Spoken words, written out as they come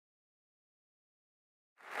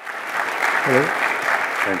Hello.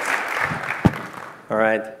 Thanks. All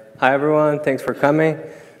right. Hi, everyone. Thanks for coming.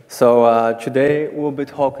 So today we'll be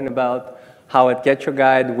talking about how at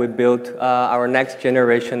GetYourGuide we built our next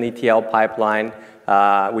generation ETL pipeline.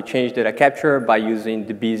 We changed data capture by using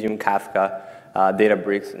Debezium, Kafka,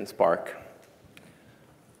 Databricks, and Spark.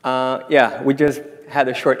 Yeah, we just had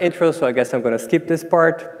a short intro, so I guess I'm going to skip this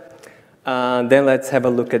part. Then let's have a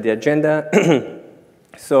look at the agenda.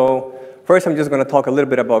 So first, I'm just going to talk a little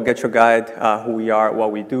bit about GetYourGuide, who we are,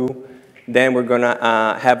 what we do. Then we're going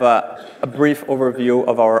to have a brief overview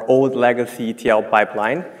of our old legacy ETL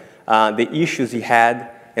pipeline, the issues we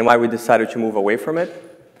had, and why we decided to move away from it.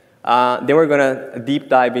 Then we're going to deep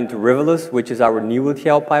dive into Rigo, which is our new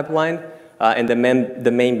ETL pipeline, and the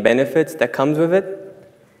main benefits that comes with it.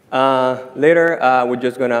 Later, we're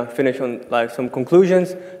just going to finish on some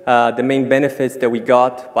conclusions, the main benefits that we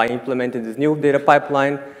got by implementing this new data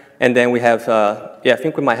pipeline. And then we have, yeah, I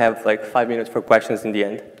think we might have like 5 minutes for questions in the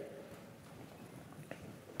end.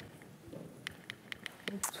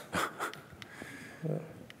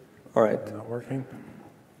 All right. Not working?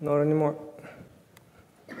 Not anymore.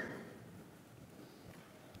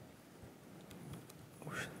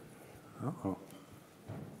 Uh-oh.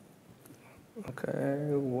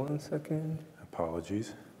 Okay, 1 second.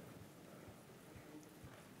 Apologies.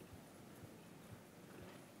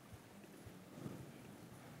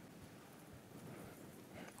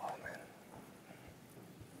 Oh, man.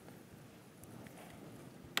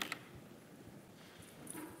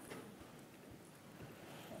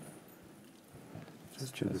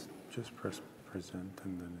 Just press present,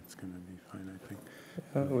 and then it's going to be fine, I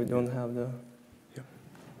think. We don't have the... Yep.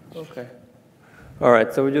 Okay. All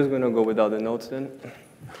right, so we're just going to go without the notes then.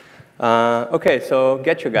 Okay, so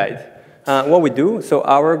GetYourGuide. What we do, so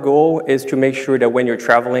our goal is to make sure that when you're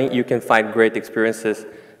traveling, you can find great experiences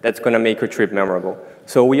that's going to make your trip memorable.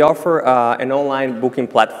 So we offer an online booking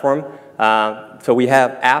platform. So we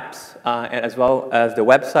have apps as well as the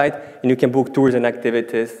website, and you can book tours and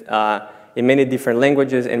activities in many different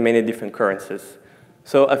languages and many different currencies.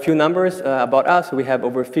 So a few numbers about us. We have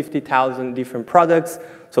over 50,000 different products.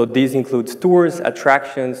 So these include tours,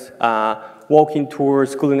 attractions, walking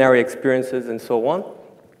tours, culinary experiences, and so on.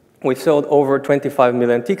 We've sold over 25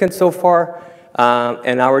 million tickets so far.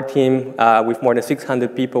 And our team, with more than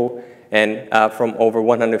 600 people and from over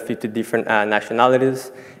 150 different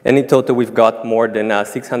nationalities. And in total, we've got more than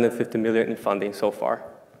 650 million in funding so far.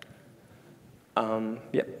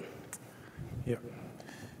 Yeah. Yeah.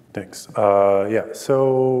 Thanks. Yeah,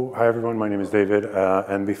 so hi everyone, my name is David,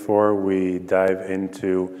 and before we dive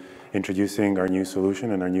into introducing our new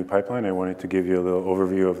solution and our new pipeline, I wanted to give you a little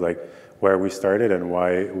overview of like where we started and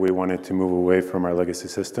why we wanted to move away from our legacy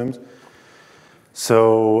systems.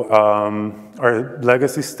 So our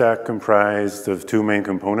legacy stack comprised of two main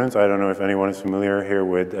components. I don't know if anyone is familiar here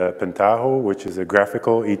with Pentaho, which is a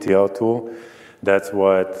graphical ETL tool. That's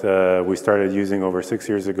what we started using over 6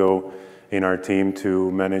 years ago in our team to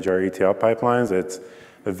manage our ETL pipelines.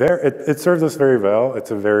 It serves us very well.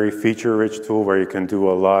 It's a very feature-rich tool where you can do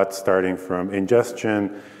a lot, starting from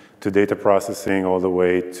ingestion to data processing, all the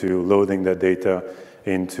way to loading that data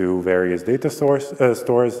into various data stores.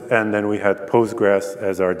 And then we had Postgres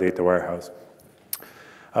as our data warehouse.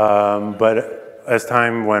 But as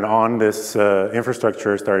time went on, this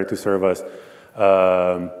infrastructure started to serve us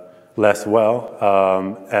less well,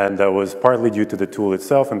 and that was partly due to the tool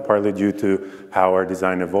itself and partly due to how our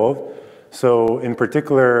design evolved. So in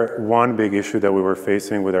particular, one big issue that we were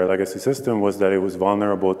facing with our legacy system was that it was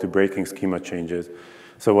vulnerable to breaking schema changes.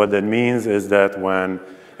 So what that means is that when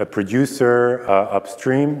a producer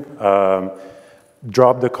upstream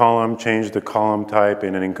dropped the column, changed the column type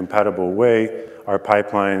in an incompatible way, our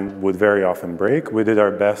pipeline would very often break. We did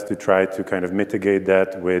our best to try to kind of mitigate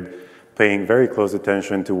that with paying very close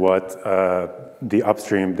attention to what the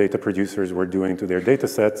upstream data producers were doing to their data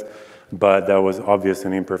sets, but that was obviously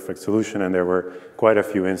an imperfect solution, and there were quite a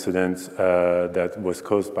few incidents that was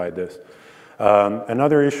caused by this.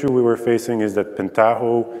 Another issue we were facing is that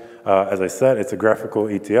Pentaho, as I said, it's a graphical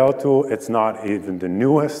ETL tool. It's not even the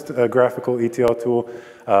newest graphical ETL tool.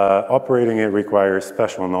 Operating it requires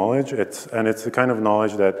special knowledge, and it's the kind of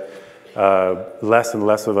knowledge that less and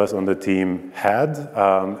less of us on the team had,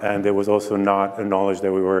 and it was also not a knowledge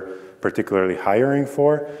that we were particularly hiring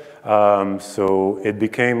for. So it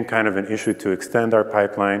became kind of an issue to extend our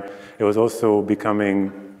pipeline. It was also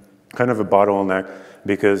becoming kind of a bottleneck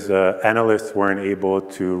because analysts weren't able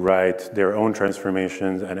to write their own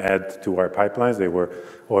transformations and add to our pipelines. They were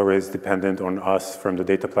always dependent on us from the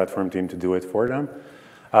data platform team to do it for them.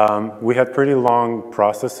 We had pretty long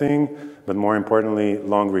processing, but more importantly,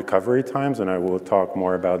 long recovery times, and I will talk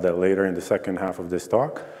more about that later in the second half of this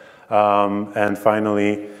talk. And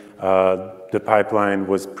finally, the pipeline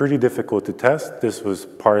was pretty difficult to test. This was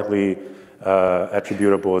partly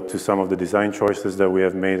attributable to some of the design choices that we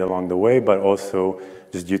have made along the way, but also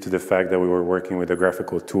just due to the fact that we were working with a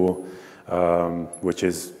graphical tool, which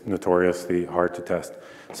is notoriously hard to test.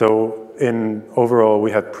 So overall,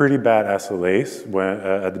 we had pretty bad SLAs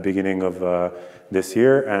at the beginning of this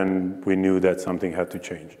year, and we knew that something had to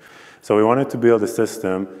change. So we wanted to build a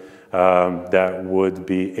system that would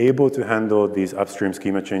be able to handle these upstream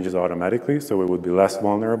schema changes automatically, so we would be less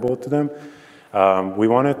vulnerable to them. We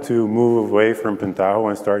wanted to move away from Pentaho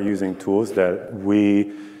and start using tools that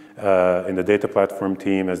we, in the data platform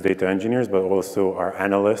team as data engineers, but also our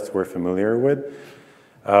analysts were familiar with.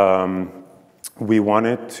 We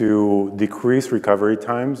wanted to decrease recovery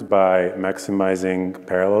times by maximizing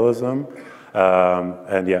parallelism.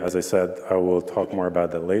 And yeah, as I said, I will talk more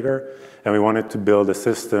about that later. And we wanted to build a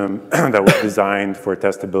system that was designed for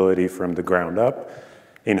testability from the ground up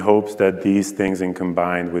in hopes that these things in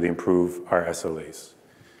combined would improve our SLAs.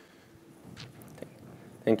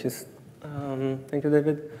 Thank you. Thank you,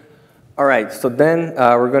 David. All right, so then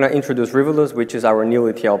we're going to introduce Rigo, which is our new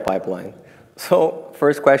ETL pipeline. So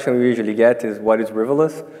first question we usually get is, what is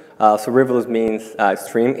Rigo? So Rigo means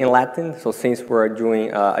stream in Latin. So since we're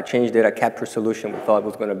doing a change data capture solution, we thought it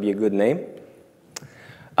was going to be a good name.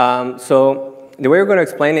 So the way we're going to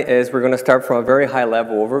explain it is we're going to start from a very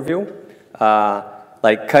high-level overview,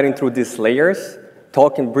 like cutting through these layers,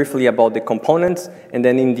 talking briefly about the components, and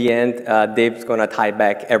then in the end, Dave's going to tie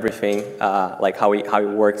back everything, like how it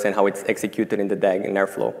works and how it's executed in the DAG and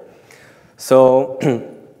Airflow. So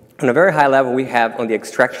on a very high level, we have on the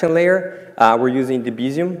extraction layer, we're using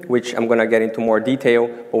Debezium, which I'm going to get into more detail.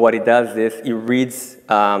 But what it does is it reads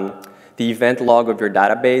the event log of your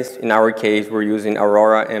database. In our case, we're using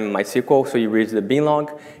Aurora and MySQL, so it reads the bin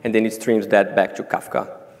log, and then it streams that back to Kafka.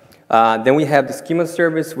 Then we have the schema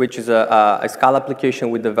service, which is a Scala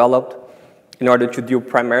application we developed in order to deal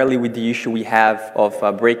primarily with the issue we have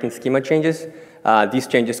of breaking schema changes. These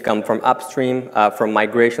changes come from upstream, from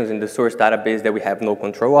migrations in the source database that we have no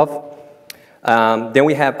control of. Then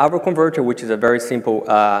we have Avro Converter, which is a very simple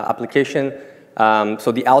application.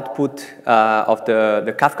 So the output of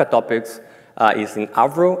the Kafka topics is in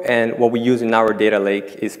Avro, and what we use in our data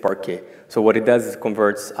lake is Parquet. So what it does is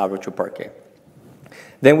converts Avro to Parquet.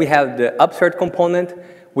 Then we have the upsert component,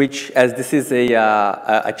 which, as this is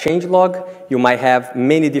a change log, you might have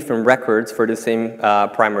many different records for the same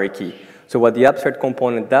primary key. So what the upsert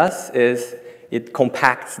component does is it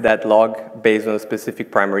compacts that log based on a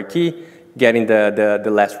specific primary key, getting the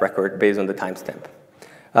last record based on the timestamp.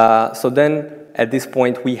 So then, at this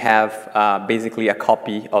point, we have basically a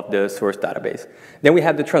copy of the source database. Then we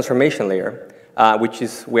have the transformation layer, which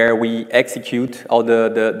is where we execute all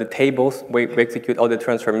the tables, we execute all the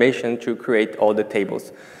transformation to create all the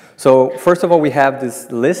tables. So first of all, we have this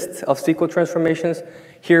list of SQL transformations.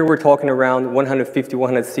 Here we're talking around 150,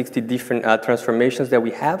 160 different transformations that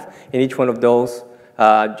we have, and each one of those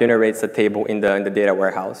generates a table in the data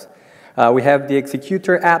warehouse. We have the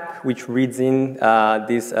executor app, which reads in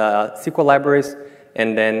these SQL libraries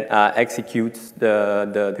and then executes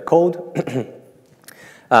the code.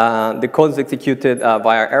 The code is executed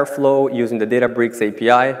via Airflow using the Databricks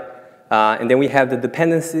API. And then we have the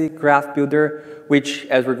dependency graph builder, which,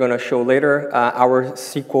 as we're going to show later, our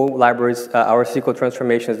SQL libraries, our SQL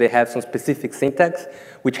transformations, they have some specific syntax,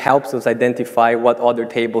 which helps us identify what other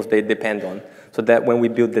tables they depend on, so that when we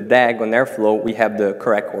build the DAG on Airflow, we have the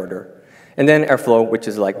correct order. And then Airflow, which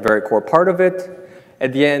is like very core part of it.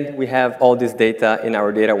 At the end, we have all this data in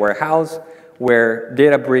our data warehouse, where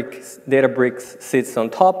Databricks sits on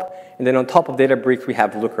top. And then on top of Databricks, we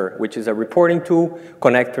have Looker, which is a reporting tool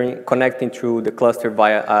connecting through the cluster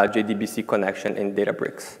via a JDBC connection in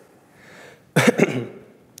Databricks.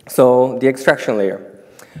 So the extraction layer.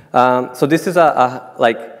 So this is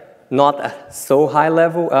not a so high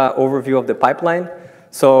level overview of the pipeline.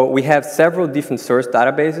 So we have several different source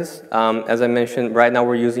databases. As I mentioned, right now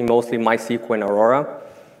we're using mostly MySQL and Aurora.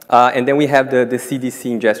 And then we have the CDC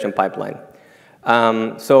ingestion pipeline.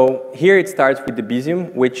 So here it starts with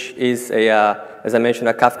Debezium, which is, as I mentioned,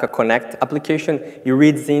 a Kafka Connect application. It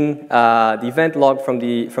reads in the event log from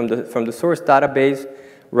the source database,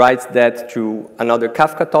 writes that to another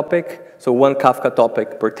Kafka topic, so one Kafka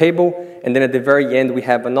topic per table, and then at the very end we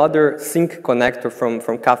have another sync connector from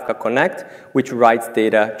Kafka Connect, which writes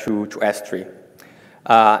data to S3.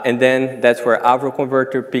 And then that's where Avro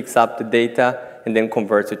Converter picks up the data and then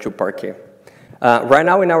converts it to Parquet. Right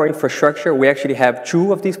now in our infrastructure, we actually have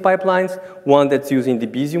two of these pipelines, one that's using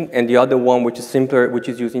Debezium and the other one which is simpler, which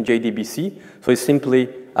is using JDBC. So it simply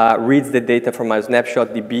reads the data from a snapshot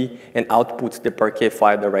DB and outputs the Parquet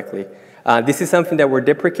file directly. This is something that we're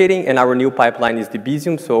deprecating, and our new pipeline is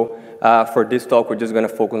Debezium. So for this talk, we're just going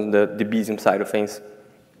to focus on the Debezium side of things.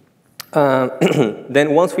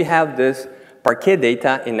 Then once we have this Parquet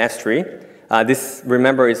data in S3, this,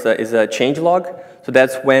 remember, is a change log. So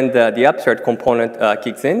that's when the upstart component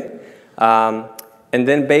kicks in. And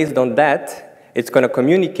then based on that, it's going to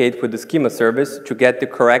communicate with the schema service to get the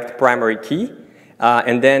correct primary key,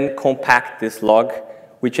 and then compact this log,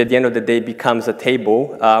 which at the end of the day becomes a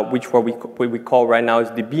table, which what we call right now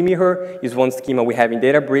is the BMirror, is one schema we have in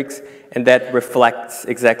Databricks, and that reflects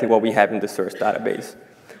exactly what we have in the source database.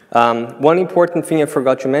 One important thing I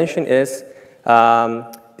forgot to mention is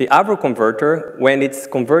the Avro converter, when it's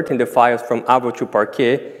converting the files from Avro to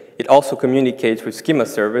Parquet, it also communicates with schema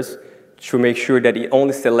service to make sure that it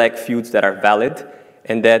only selects fields that are valid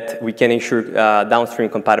and that we can ensure downstream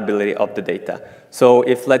compatibility of the data. So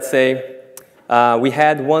if, let's say, we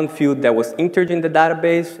had one field that was entered in the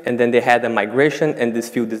database and then they had a migration and this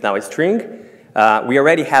field is now a string, we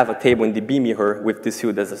already have a table in the BMirror with this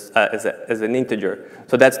field as an integer.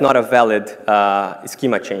 So that's not a valid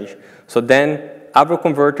schema change. So then Avro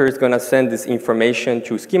converter is going to send this information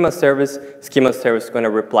to schema service. Schema service is going to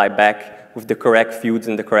reply back with the correct fields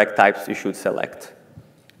and the correct types you should select.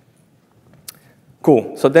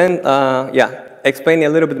 Cool. So then, yeah, explaining a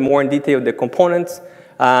little bit more in detail the components.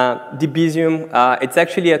 Debezium, it's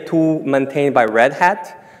actually a tool maintained by Red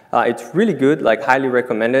Hat. It's really good, like highly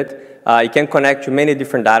recommended. It can connect to many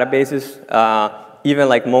different databases, even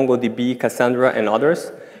like MongoDB, Cassandra, and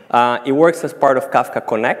others. It works as part of Kafka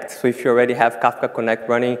Connect. So if you already have Kafka Connect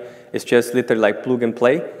running, it's just literally like plug and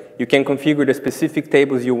play. You can configure the specific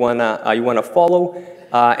tables you wanna follow,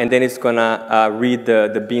 and then it's gonna read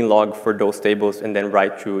the binlog for those tables and then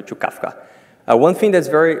write to Kafka. One thing that's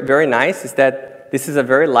very, very nice is that this is a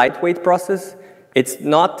very lightweight process. It's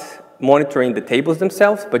not monitoring the tables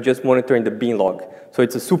themselves, but just monitoring the binlog. So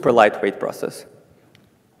it's a super lightweight process.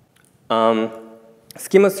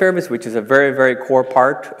 Schema service, which is a very, very core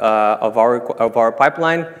part of our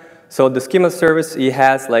pipeline. So the schema service, it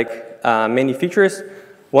has like many features.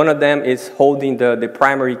 One of them is holding the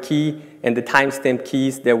primary key and the timestamp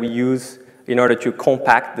keys that we use in order to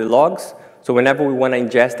compact the logs. So whenever we want to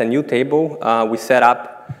ingest a new table, we set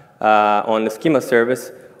up on the schema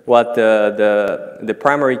service what the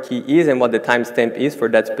primary key is and what the timestamp is for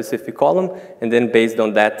that specific column. And then based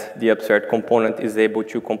on that, the upstart component is able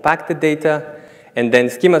to compact the data. And then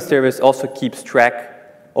schema service also keeps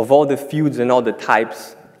track of all the fields and all the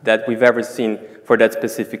types that we've ever seen for that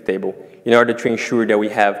specific table in order to ensure that we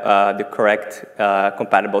have the correct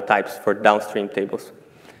compatible types for downstream tables.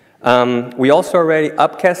 We also already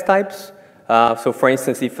upcast types. So for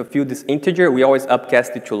instance, if a field is integer, we always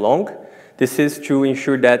upcast it to long. This is to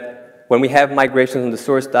ensure that when we have migrations on the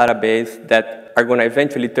source database that are going to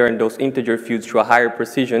eventually turn those integer fields to a higher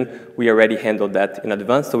precision, we already handled that in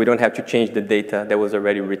advance, so we don't have to change the data that was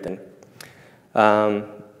already written.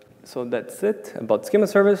 So that's it about schema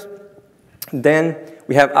service. Then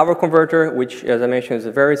we have our converter, which, as I mentioned, is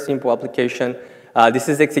a very simple application. This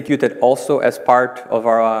is executed also as part of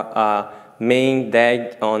our main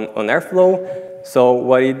DAG on Airflow. So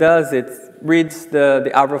what it does, it reads the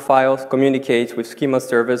Avro files, communicates with schema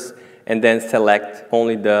service, and then select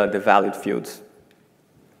only the valid fields.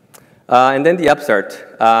 And then the upstart.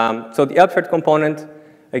 So the upstart component,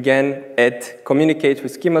 again, it communicates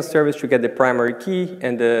with schema service to get the primary key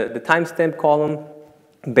and the timestamp column.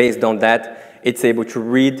 Based on that, it's able to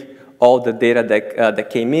read all the data that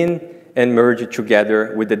came in and merge it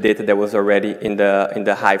together with the data that was already in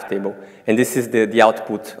the Hive table. And this is the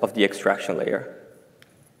output of the extraction layer.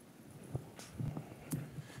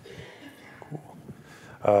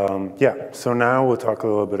 Yeah, so now we'll talk a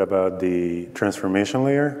little bit about the transformation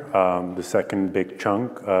layer, the second big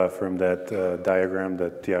chunk from that diagram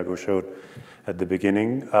that Thiago showed at the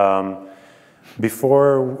beginning.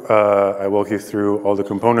 Before I walk you through all the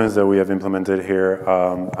components that we have implemented here,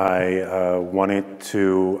 I wanted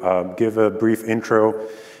to give a brief intro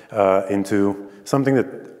into something that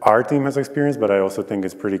our team has experienced, but I also think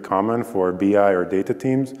is pretty common for BI or data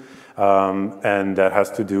teams, and that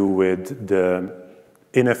has to do with the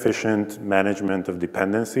inefficient management of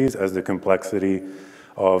dependencies as the complexity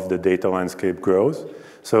of the data landscape grows.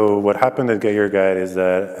 So what happened at GetYourGuide is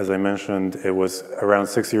that, as I mentioned, it was around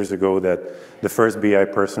 6 years ago that the first BI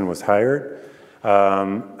person was hired.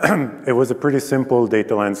 It was a pretty simple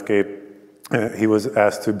data landscape he was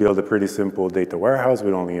asked to build a pretty simple data warehouse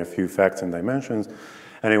with only a few facts and dimensions.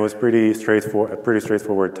 And it was a pretty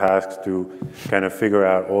straightforward task to kind of figure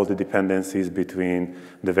out all the dependencies between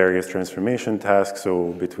the various transformation tasks,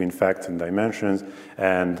 so between facts and dimensions,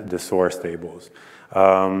 and the source tables.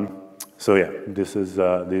 So yeah,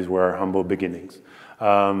 these were our humble beginnings.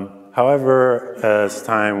 However, as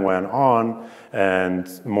time went on and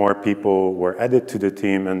more people were added to the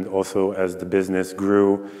team, and also as the business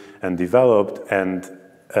grew and developed, and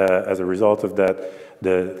as a result of that,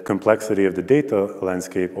 the complexity of the data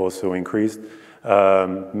landscape also increased.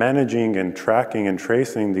 Managing and tracking and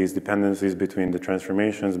tracing these dependencies between the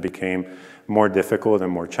transformations became more difficult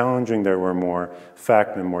and more challenging. There were more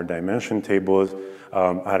fact and more dimension tables.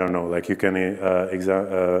 I don't know, like you can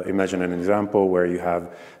imagine an example where you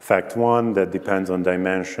have fact 1 that depends on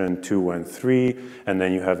dimension 2 and 3, and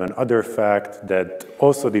then you have another fact that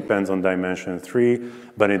also depends on dimension 3,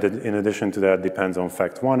 but in addition to that depends on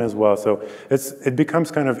fact 1 as well. So it becomes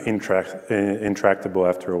kind of intractable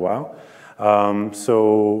after a while.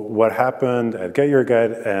 So what happened at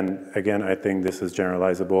GetYourGuide, and again, I think this is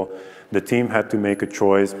generalizable, the team had to make a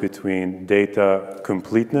choice between data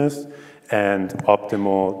completeness and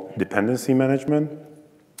optimal dependency management.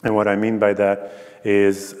 And what I mean by that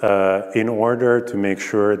is in order to make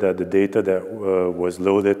sure that the data that was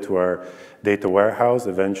loaded to our data warehouse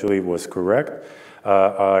eventually was correct,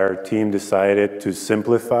 our team decided to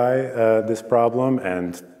simplify this problem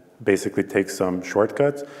and basically take some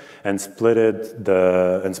shortcuts and split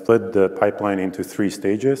the pipeline into 3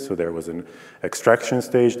 stages. So there was an extraction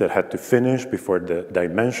stage that had to finish before the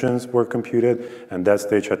dimensions were computed, and that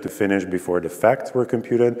stage had to finish before the facts were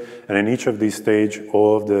computed. And in each of these stages,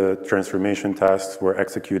 all of the transformation tasks were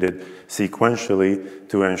executed sequentially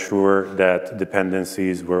to ensure that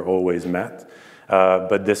dependencies were always met.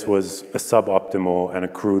 But this was a suboptimal and a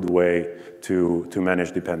crude way to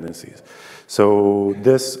manage dependencies. So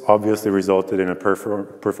this obviously resulted in a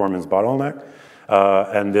performance bottleneck,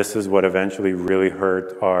 and this is what eventually really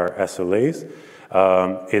hurt our SLAs.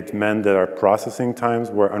 It meant that our processing times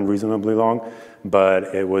were unreasonably long,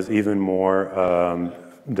 but it was even more,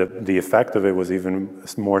 the effect of it was even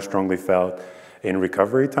more strongly felt in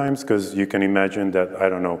recovery times, because you can imagine that, I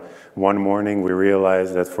don't know, one morning we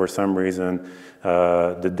realized that for some reason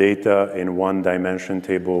the data in one dimension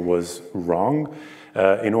table was wrong.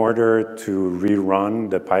 In order to rerun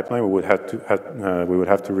the pipeline, we would have to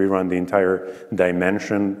rerun the entire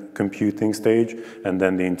dimension computing stage and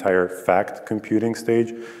then the entire fact computing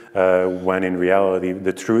stage, when in reality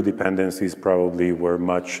the true dependencies probably were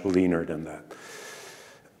much leaner than that.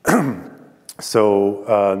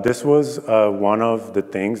 So this was one of the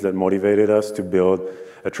things that motivated us to build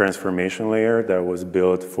a transformation layer that was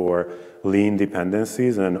built for lean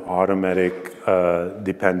dependencies and automatic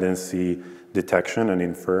dependency detection and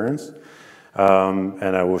inference.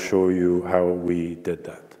 And I will show you how we did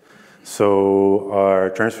that. So our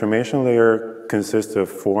transformation layer consists of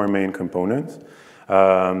 4 main components.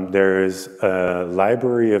 There is a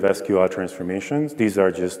library of SQL transformations. These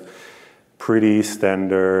are just pretty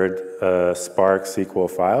standard Spark SQL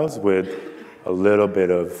files with a little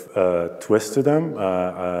bit of twist to them,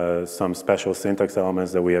 some special syntax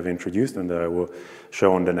elements that we have introduced and that I will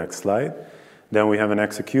show on the next slide. Then we have an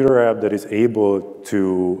executor app that is able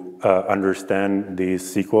to understand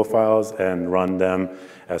these SQL files and run them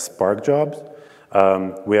as Spark jobs.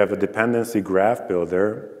 We have a dependency graph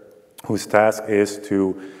builder whose task is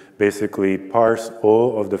to basically parse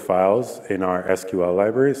all of the files in our SQL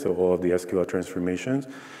library, so all of the SQL transformations,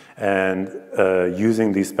 and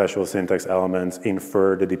using these special syntax elements,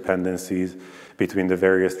 infer the dependencies between the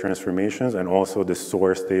various transformations and also the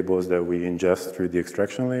source tables that we ingest through the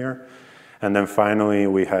extraction layer. And then finally,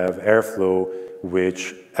 we have Airflow,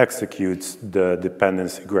 which executes the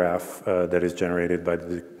dependency graph that is generated by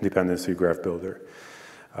the dependency graph builder.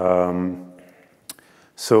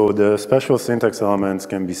 So the special syntax elements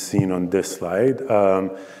can be seen on this slide.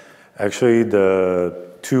 Actually, the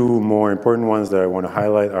 2 more important ones that I want to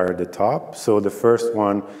highlight are at the top. So the first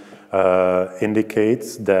one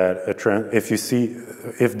indicates that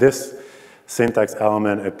if this syntax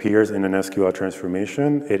element appears in an SQL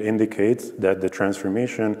transformation, it indicates that the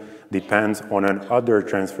transformation depends on another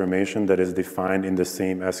transformation that is defined in the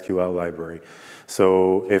same SQL library.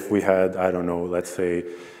 So if we had, I don't know, let's say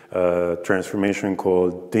a transformation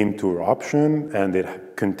called dim tour option and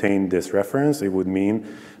it contained this reference, it would mean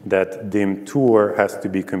that dim tour has to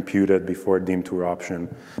be computed before dim tour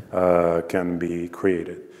option can be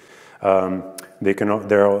created.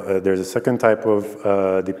 There's a second type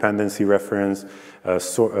of dependency reference,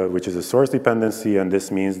 which is a source dependency, and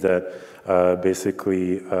this means that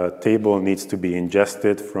basically a table needs to be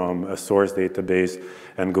ingested from a source database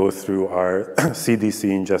and go through our CDC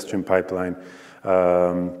ingestion pipeline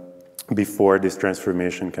before this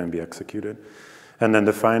transformation can be executed. And then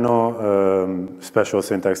the final special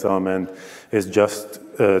syntax element is just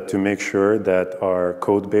to make sure that our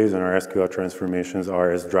code base and our SQL transformations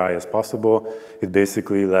are as dry as possible. It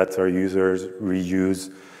basically lets our users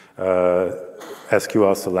reuse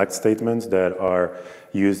SQL select statements that are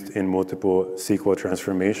used in multiple SQL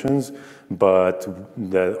transformations, but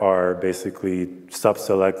that are basically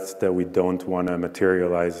sub-selects that we don't want to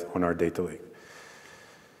materialize on our data lake.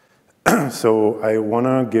 So I want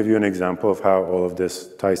to give you an example of how all of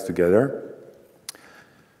this ties together.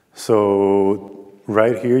 So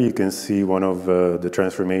right here you can see one of the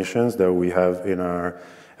transformations that we have in our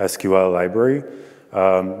SQL library.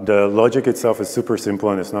 The logic itself is super simple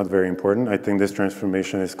and it's not very important. I think this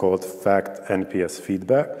transformation is called fact NPS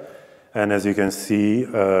feedback. And as you can see,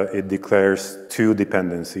 it declares two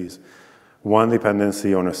dependencies. One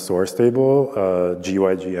dependency on a source table,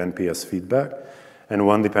 GYG NPS feedback, and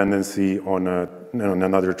one dependency on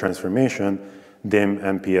another transformation, dim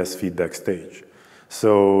NPS feedback stage.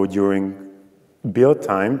 So during build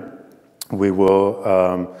time, we will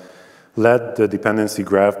let the dependency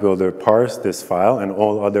graph builder parse this file and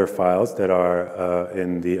all other files that are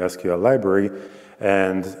in the SQL library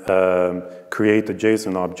and create a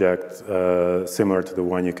JSON object similar to the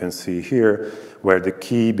one you can see here, where the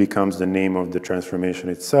key becomes the name of the transformation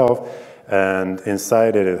itself. And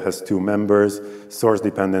inside it, it has two members, source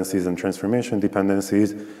dependencies and transformation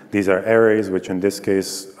dependencies. These are arrays, which in this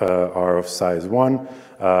case are of size 1,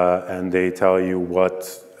 and they tell you what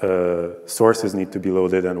sources need to be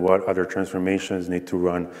loaded and what other transformations need to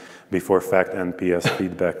run before fact NPS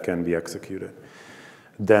feedback can be executed.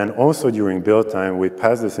 Then also during build time, we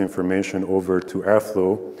pass this information over to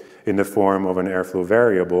Airflow in the form of an Airflow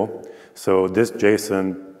variable. So this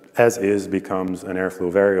JSON, as is, becomes an Airflow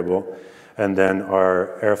variable. And then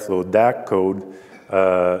our Airflow DAG code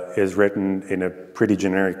is written in a pretty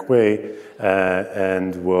generic way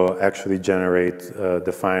and will actually generate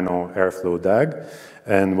the final Airflow DAG.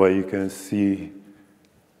 And what you can see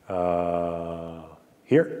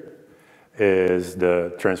here is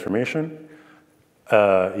the transformation.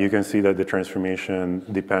 You can see that the transformation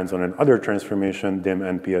depends on another transformation, dim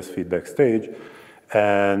NPS feedback stage.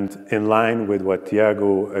 And in line with what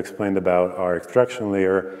Thiago explained about our extraction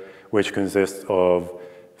layer, which consists of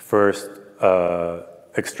first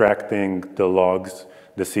extracting the logs,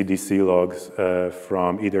 the CDC logs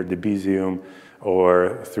from either Debezium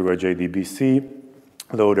or through a JDBC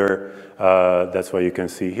loader. That's what you can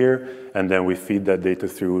see here. And then we feed that data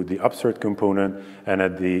through the upsert component. And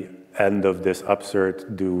at the end of this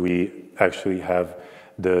upsert, do we actually have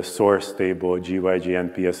the source table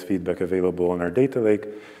GYG NPS feedback available in our data lake?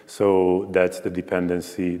 So that's the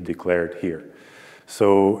dependency declared here.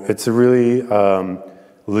 So it's a really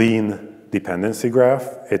lean dependency graph.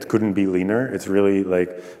 It couldn't be leaner. It's really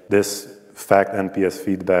like this fact NPS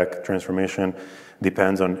feedback transformation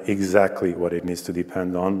depends on exactly what it needs to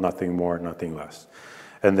depend on, nothing more, nothing less.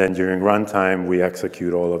 And then during runtime, we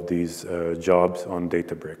execute all of these jobs on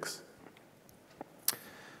Databricks.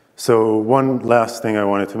 So one last thing I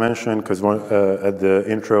wanted to mention, because at the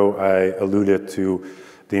intro, I alluded to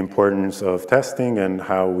the importance of testing and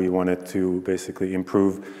how we wanted to basically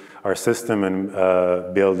improve our system and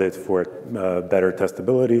build it for better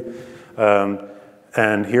testability.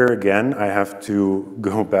 And here again, I have to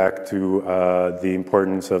go back to the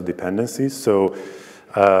importance of dependencies. So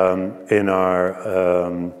in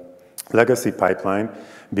our legacy pipeline,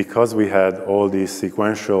 because we had all these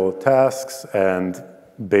sequential tasks and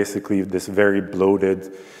basically this very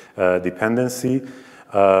bloated dependency,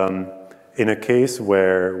 in a case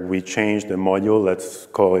where we changed the module, let's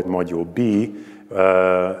call it module B,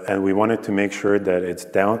 and we wanted to make sure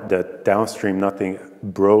that that downstream nothing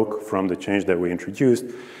broke from the change that we introduced,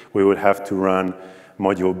 we would have to run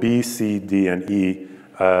module B, C, D, and E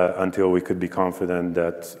until we could be confident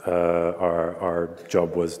that our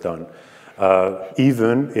job was done.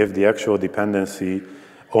 Even if the actual dependency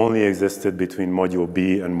only existed between module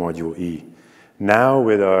B and module E. Now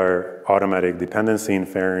with our automatic dependency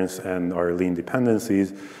inference and our lean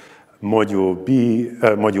dependencies, module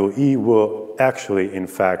E will actually, in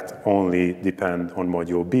fact, only depend on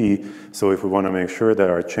module B. So if we want to make sure that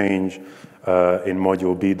our change in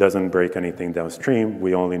module B doesn't break anything downstream,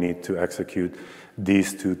 we only need to execute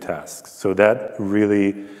these two tasks. So that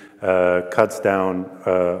really cuts down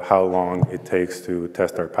how long it takes to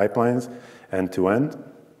test our pipelines end-to-end.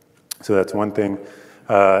 So that's one thing.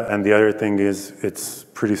 And the other thing is it's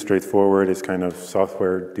pretty straightforward. It's kind of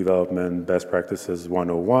software development best practices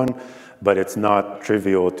 101, but it's not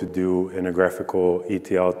trivial to do in a graphical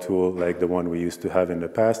ETL tool like the one we used to have in the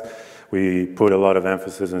past. We put a lot of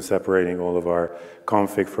emphasis on separating all of our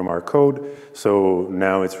config from our code. So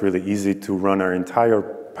now it's really easy to run our entire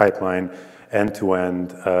pipeline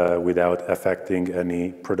end-to-end without affecting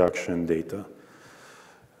any production data.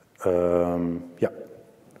 Yeah.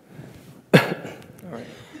 All right.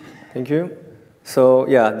 Thank you. So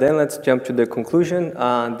yeah, then let's jump to the conclusion.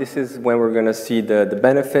 This is when we're going to see the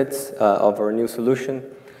benefits of our new solution.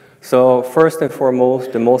 So first and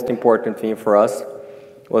foremost, the most important thing for us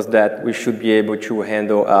was that we should be able to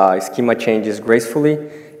handle schema changes gracefully.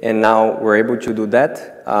 And now we're able to do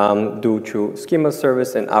that due to schema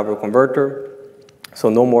service and Avro converter. So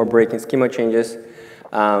no more breaking schema changes.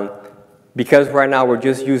 Because right now we're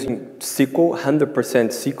just using SQL, 100%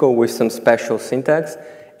 SQL with some special syntax,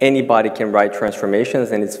 anybody can write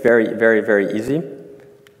transformations, and it's very, very, very easy.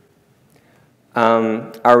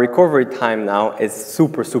 Our recovery time now is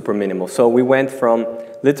super, super minimal. So we went from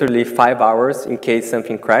literally 5 hours in case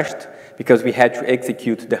something crashed, because we had to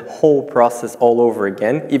execute the whole process all over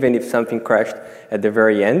again, even if something crashed at the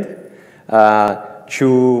very end,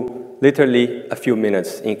 to literally a few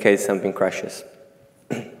minutes in case something crashes.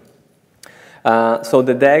 So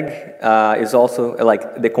the DAG is also,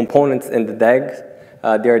 like the components in the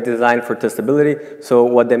DAG, they are designed for testability. So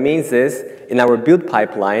what that means is, in our build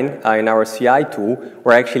pipeline, in our CI tool,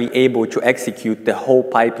 we're actually able to execute the whole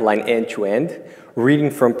pipeline end to end,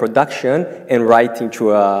 reading from production and writing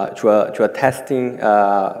to a testing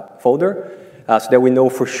folder, so that we know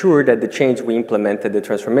for sure that the change we implemented, the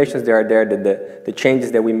transformations that are there, that the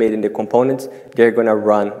changes that we made in the components, they're going to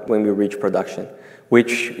run when we reach production,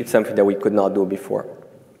 which is something that we could not do before.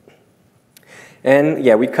 And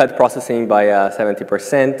yeah, we cut processing by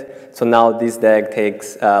 70%. So now this DAG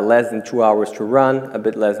takes less than 2 hours to run, a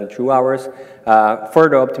bit less than 2 hours.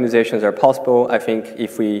 Further optimizations are possible. I think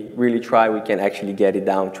if we really try, we can actually get it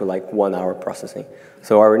down to like 1 hour processing.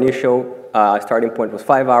 So our initial starting point was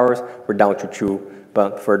 5 hours. We're down to 2,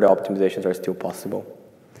 but further optimizations are still possible.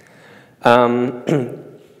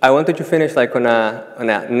 I wanted to finish like on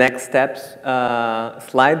a next steps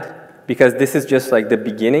slide, because this is just like the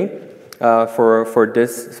beginning. For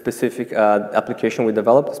this specific application we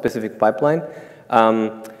developed, specific pipeline.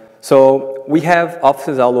 So we have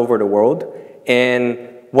offices all over the world, and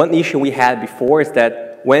one issue we had before is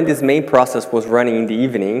that when this main process was running in the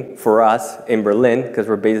evening for us in Berlin, because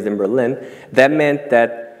we're based in Berlin, that meant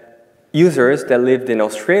that users that lived in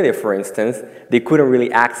Australia, for instance, they couldn't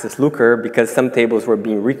really access Looker because some tables were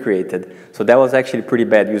being recreated. So that was actually a pretty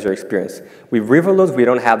bad user experience. With Riverloads, we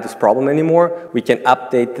don't have this problem anymore. We can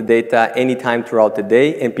update the data anytime throughout the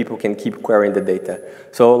day, and people can keep querying the data.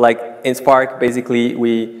 So like in Spark, basically,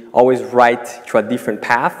 we always write to a different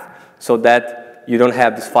path so that you don't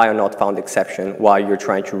have this file not found exception while you're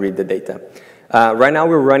trying to read the data. Right now,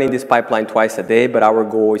 we're running this pipeline twice a day, but our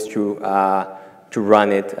goal is to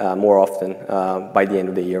run it more often by the end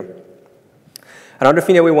of the year. Another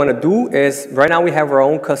thing that we want to do is, right now we have our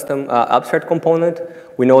own custom abstract component.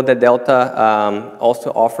 We know that Delta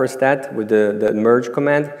also offers that with the merge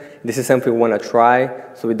command. This is something we want to try,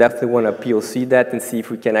 so we definitely want to POC that and see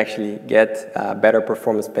if we can actually get better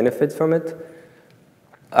performance benefits from it.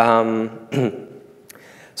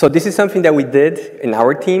 So this is something that we did in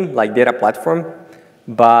our team, like data platform,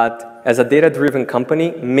 but as a data-driven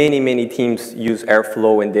company, many teams use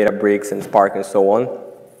Airflow and Databricks and Spark and so on.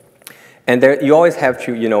 And there, you always have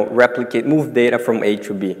to, replicate, move data from A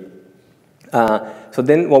to B. So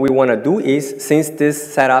then what we want to do is, since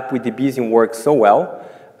this setup with Debezium works so well,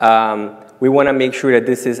 we want to make sure that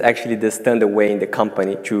this is actually the standard way in the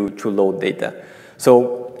company to load data.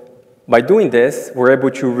 So by doing this, we're able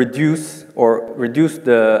to reduce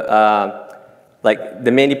the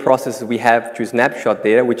many processes we have to snapshot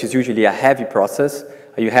data, which is usually a heavy process.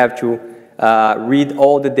 You have to read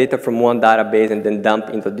all the data from one database and then dump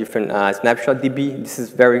into different snapshot DB. This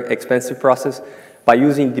is a very expensive process. By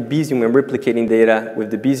using Debezium and replicating data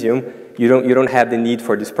with Debezium, you don't have the need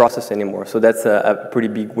for this process anymore. So that's a pretty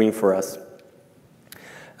big win for us.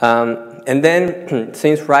 And then,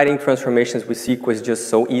 since writing transformations with SQL is just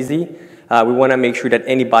so easy, we want to make sure that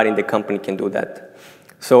anybody in the company can do that.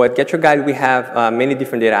 So at GetYourGuide, we have many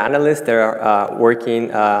different data analysts that are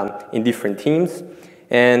working in different teams.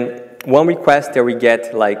 And one request that we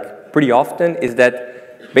get pretty often is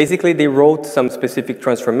that Basically, they wrote some specific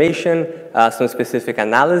transformation, some specific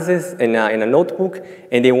analysis in a notebook,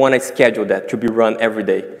 and they want to schedule that to be run every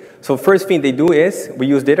day. So first thing they do is, we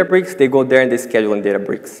use Databricks, they go there and they schedule in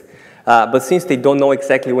Databricks. But since they don't know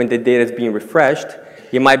exactly when the data is being refreshed,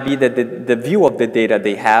 it might be that the view of the data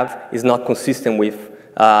they have is not consistent with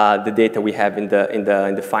the data we have in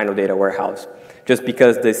the final data warehouse, just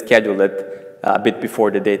because they scheduled it a bit before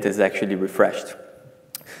the data is actually refreshed.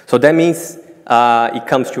 So that means it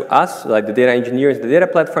comes to us, like the data engineers, the data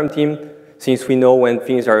platform team, since we know when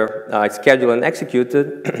things are scheduled and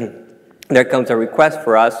executed, there comes a request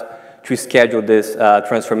for us to schedule this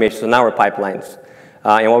transformation in our pipelines.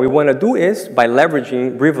 And what we want to do is, by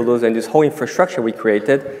leveraging Rivolus and this whole infrastructure we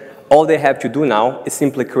created, all they have to do now is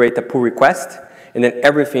simply create a pull request, and then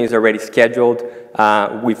everything is already scheduled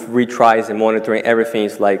with retries and monitoring. Everything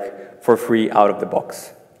is like for free out of the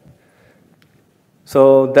box.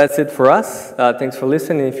 So that's it for us. Thanks for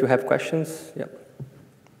listening. If you have questions, yeah.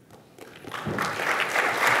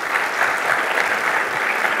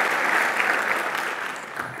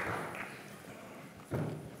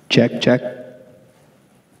 Check, check.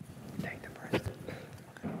 Take the first.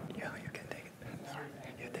 Yeah, you can take it. Sorry,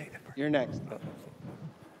 you take the first. You're next.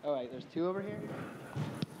 All right, there's two over here.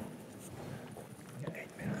 8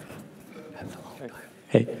 minutes. That's a long time.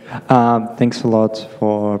 Hey, thanks a lot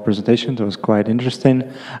for presentation. It was quite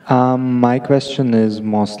interesting. My question is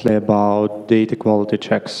mostly about data quality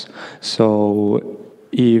checks. So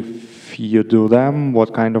if you do them,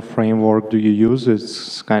 what kind of framework do you use?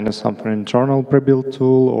 It's kind of something internal pre-built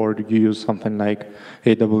tool, or do you use something like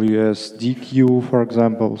AWS DQ, for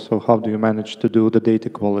example? So how do you manage to do the data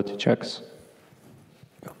quality checks?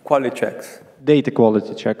 Quality checks. Data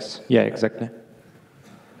quality checks, yeah, exactly.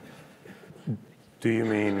 Do you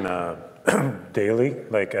mean daily,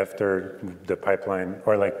 like after the pipeline,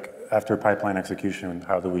 or like after pipeline execution,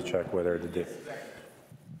 how do we check whether the data?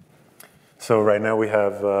 So right now we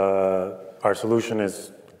have, our solution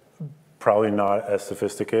is probably not as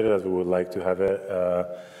sophisticated as we would like to have it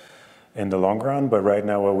in the long run, but right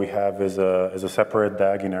now what we have is a separate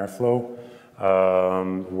DAG in Airflow,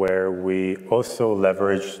 where we also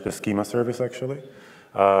leverage the schema service actually.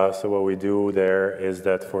 So what we do there is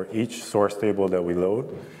that for each source table that we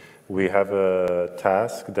load, we have a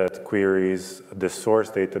task that queries the source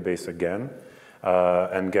database again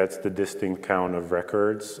and gets the distinct count of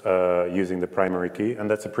records using the primary key. And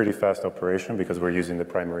that's a pretty fast operation because we're using the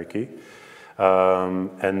primary key.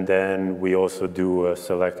 And then we also do a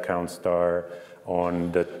select count star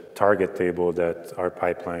on the target table that our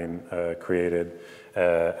pipeline created.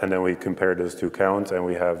 And then we compare those two counts, and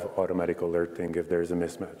we have automatic alerting if there's a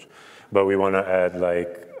mismatch. But we want to add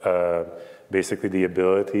like basically the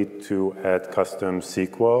ability to add custom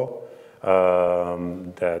SQL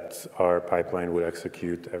that our pipeline would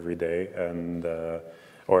execute every day, and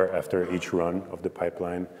or after each run of the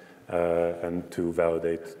pipeline, and to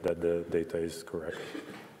validate that the data is correct.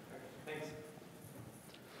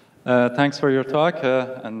 Thanks for your talk,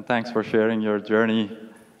 and thanks for sharing your journey,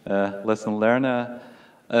 lesson learned.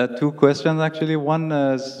 Two questions actually. One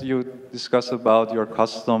is you discussed about your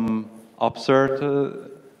custom upsert.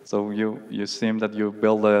 So you seem that you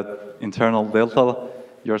build an internal delta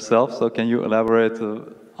yourself. So can you elaborate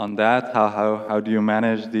on that? How do you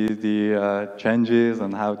manage the changes,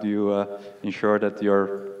 and how do you ensure that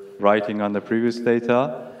you're writing on the previous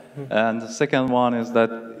data? And the second one is that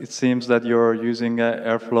it seems that you're using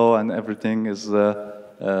Airflow and everything is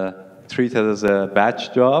treated as a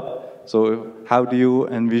batch job. So how do you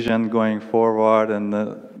envision going forward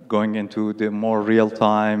and going into the more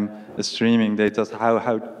real-time streaming data?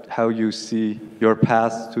 How you see your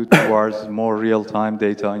path towards more real-time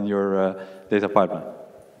data in your data pipeline?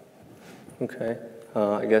 Okay,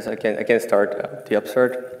 I guess I can start the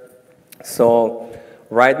upsert. So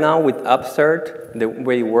right now with upsert, the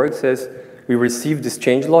way it works is we receive this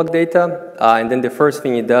changelog data, and then the first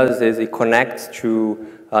thing it does is it connects to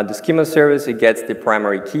the schema service, it gets the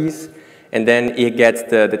primary keys, and then it gets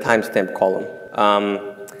the timestamp column.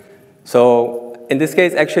 So in this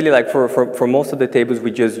case, actually, like for most of the tables,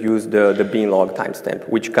 we just use the binlog timestamp,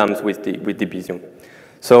 which comes with Debezium.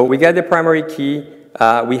 So we get the primary key,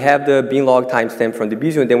 we have the binlog timestamp from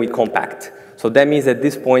Debezium, and then we compact. So that means at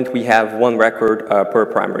this point, we have one record per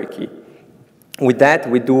primary key. With that,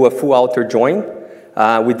 we do a full outer join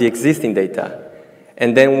with the existing data.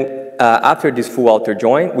 And then after this full outer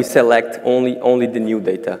join, we select only the new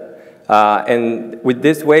data. And with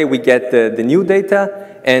this way, we get the new data,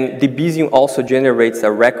 and Debezium also generates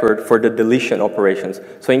a record for the deletion operations.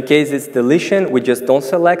 So in case it's deletion, we just don't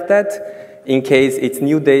select that. In case it's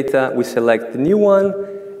new data, we select the new one,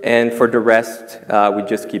 and for the rest, we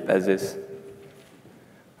just keep as is.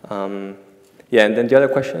 Yeah, and then the other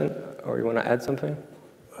question, or you want to add something?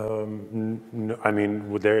 No, I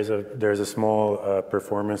mean, there's a small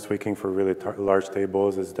performance tweaking for really large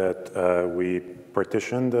tables is that we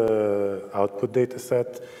partition the output data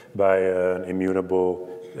set by an immutable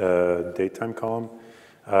datetime column.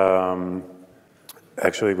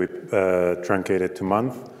 Actually, we truncate it to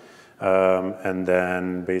month, and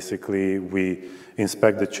then basically we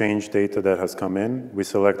inspect the change data that has come in. We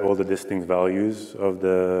select all the distinct values of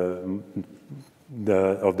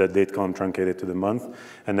that date column truncated to the month,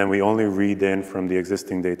 and then we only read in from the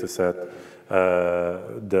existing data set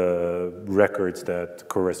the records that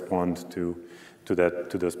correspond to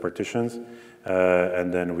those partitions,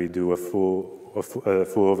 and then we do a full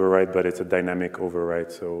override, but it's a dynamic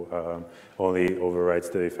override, so only overrides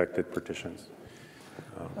the affected partitions.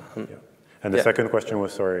 Yeah. And the second question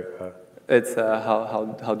was, sorry. It's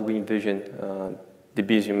how do we envision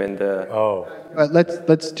Debezium and the... Oh.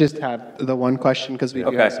 Let's just have the one question, because we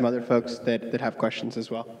do have some other folks that have questions as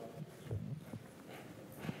well.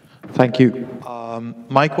 Thank you.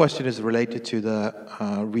 My question is related to the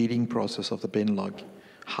reading process of the bin log.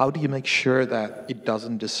 How do you make sure that it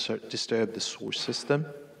doesn't disturb the source system?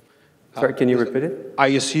 Sorry, can you repeat it? I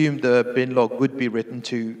assume the bin log would be written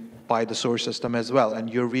to by the source system as well, and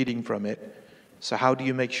you're reading from it. So how do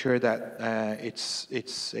you make sure that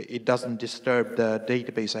it doesn't disturb the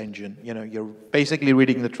database engine? You know, you're basically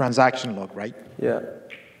reading the transaction log, right? Yeah.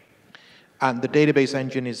 And the database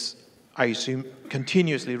engine is, I assume,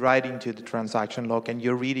 continuously writing to the transaction log, and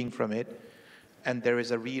you're reading from it, and there is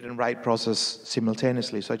a read and write process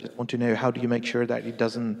simultaneously. So I just want to know, how do you make sure that it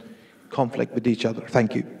doesn't conflict with each other?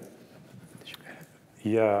 Thank you.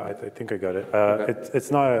 Yeah, I think I got it. It's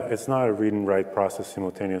not a read and write process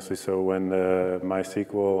simultaneously. So when the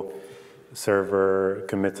MySQL server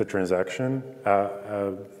commits a transaction,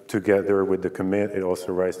 together with the commit, it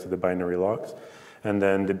also writes to the binary logs. And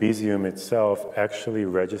then the Debezium itself actually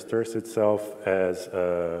registers itself as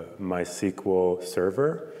a MySQL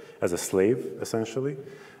server, as a slave, essentially,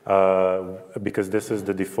 because this is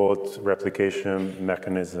the default replication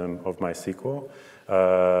mechanism of MySQL.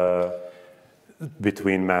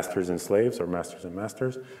 Between masters and slaves, or masters and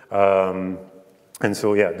masters. And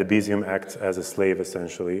so, yeah, the Debezium acts as a slave,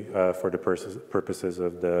 essentially, for the purposes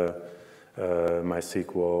of the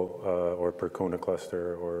MySQL or Percona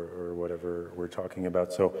cluster or whatever we're talking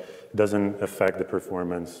about. So it doesn't affect the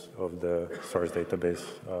performance of the source database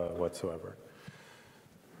whatsoever.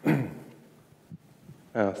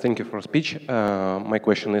 Thank you for the speech. My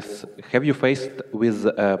question is, have you faced with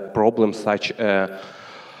problems such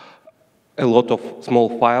a lot of small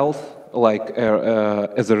files, like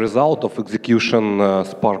as a result of execution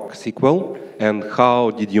Spark SQL, and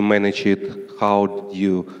how did you manage it? How did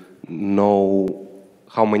you know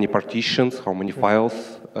how many partitions, how many files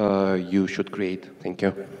you should create? Thank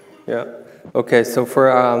you. Yeah. Okay. So for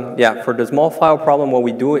the small file problem, what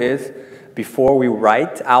we do is before we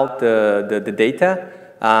write out the data,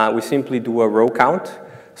 we simply do a row count.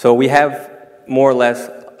 So we have more or less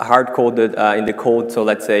hard-coded in the code. So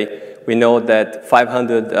let's say we know that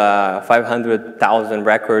 500,000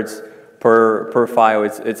 records per file,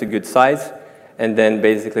 it's a good size. And then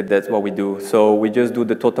basically that's what we do. So we just do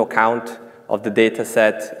the total count of the data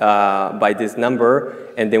set by this number,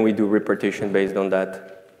 and then we do repartition based on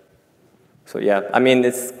that. So yeah, I mean,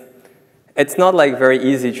 it's not like very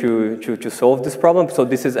easy to solve this problem. So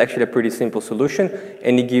this is actually a pretty simple solution,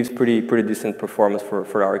 and it gives pretty decent performance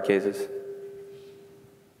for our cases.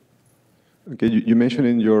 Okay, you mentioned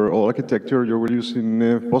in your architecture you were using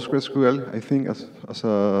PostgreSQL, I think, as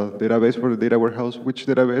a database for the data warehouse. Which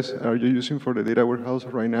database are you using for the data warehouse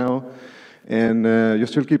right now? And you're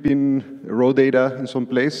still keeping raw data in some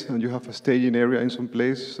place, and you have a staging area in some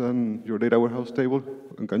place on your data warehouse table.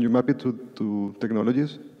 And can you map it to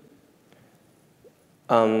technologies?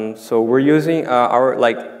 So we're using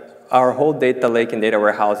our whole data lake and data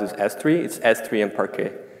warehouse is S3. It's S3 and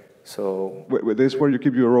Parquet. So this is where you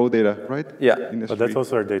keep your raw data, right? Yeah. But that's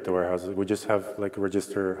also our data warehouse. We just have like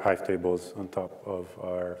register Hive tables on top of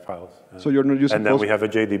our files. So you're not using. And then we have a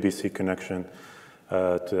JDBC connection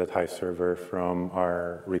to that Hive server from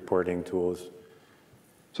our reporting tools.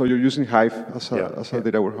 So you're using Hive as a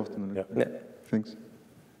data warehouse. Yeah. Thanks.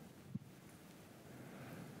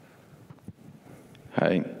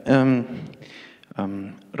 Hi.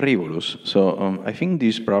 Revolus. So I think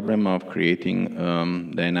this problem of creating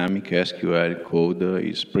dynamic SQL code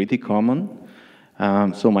is pretty common.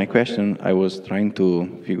 So my question, I was trying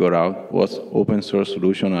to figure out what open source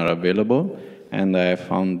solutions are available and I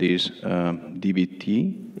found this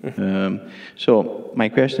DBT. So my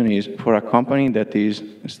question is, for a company that is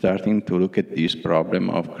starting to look at this problem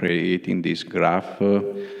of creating this graph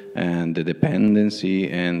and the dependency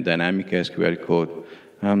and dynamic SQL code,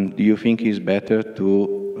 do you think it's better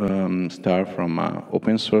to start from an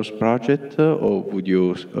open source project, or would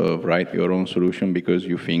you write your own solution because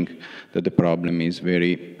you think that the problem is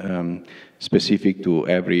very specific to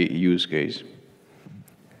every use case?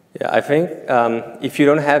 Yeah, I think if you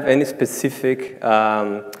don't have any specific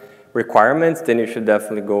requirements, then you should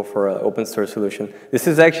definitely go for an open source solution. This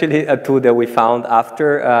is actually a tool that we found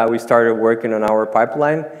after we started working on our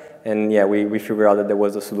pipeline. And yeah, we figured out that there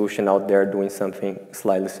was a solution out there doing something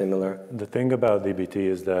slightly similar. The thing about DBT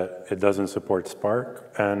is that it doesn't support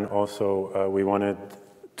Spark, and also we wanted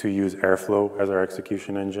to use Airflow as our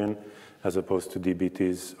execution engine as opposed to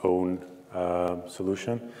DBT's own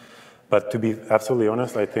solution. But to be absolutely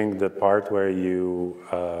honest, I think the part where you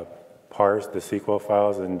parse the SQL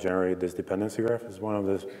files and generate this dependency graph is one of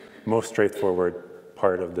the most straightforward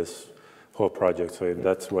part of this whole project. So if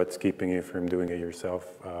that's what's keeping you from doing it yourself,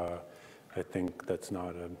 I think that's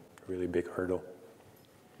not a really big hurdle.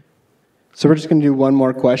 So we're just going to do one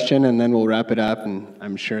more question, and then we'll wrap it up. And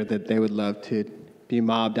I'm sure that they would love to be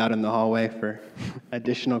mobbed out in the hallway for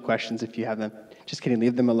additional questions if you have them. Just kidding,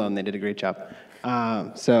 leave them alone. They did a great job.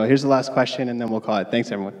 So here's the last question, and then we'll call it. Thanks,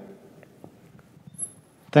 everyone.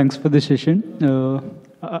 Thanks for the session.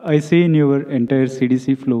 I see in your entire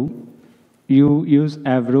CDC flow, you use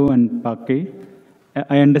Avro and Parquet.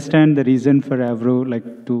 I understand the reason for Avro,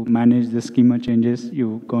 like to manage the schema changes,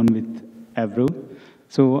 you've gone with Avro.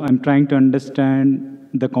 So I'm trying to understand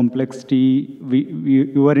the complexity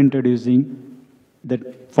you are introducing,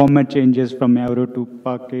 that format changes from Avro to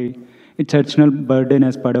Parquet. It's additional burden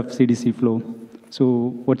as part of CDC flow.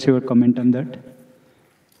 So what's your comment on that?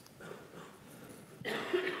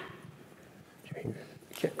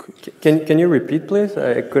 Can you repeat, please?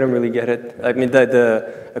 I couldn't really get it. I mean,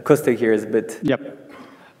 the acoustic here is a bit... Yep.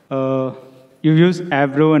 You use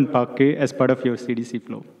Avro and Parquet as part of your CDC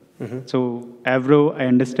flow. Mm-hmm. So Avro, I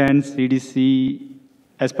understand CDC,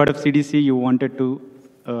 as part of CDC, you wanted to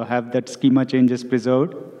have that schema changes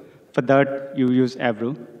preserved. For that, you use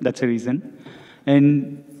Avro. That's a reason.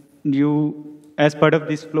 And you, as part of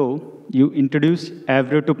this flow, you introduce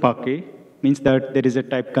Avro to Parquet, means that there is a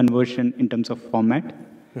type conversion in terms of format.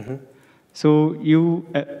 Mm-hmm. So you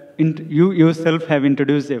yourself have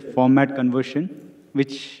introduced a format conversion,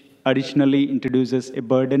 which additionally introduces a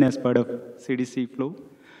burden as part of CDC flow.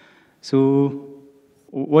 So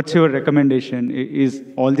what's your recommendation? Is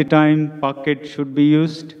all the time Parquet should be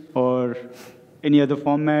used, or any other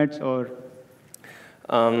formats, or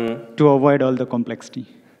to avoid all the complexity?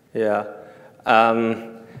 Yeah.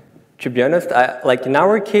 To be honest, like in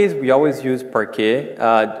our case, we always use Parquet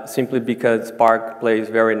simply because Spark plays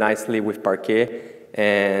very nicely with Parquet,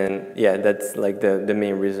 and yeah, that's like the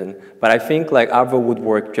main reason. But I think like Avro would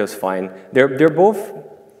work just fine. They're both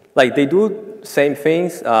like they do same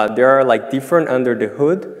things. They are like different under the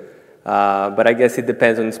hood, but I guess it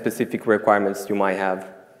depends on specific requirements you might have.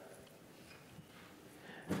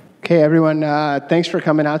 Okay, everyone, thanks for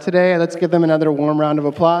coming out today. Let's give them another warm round of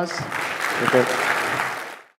applause. Okay.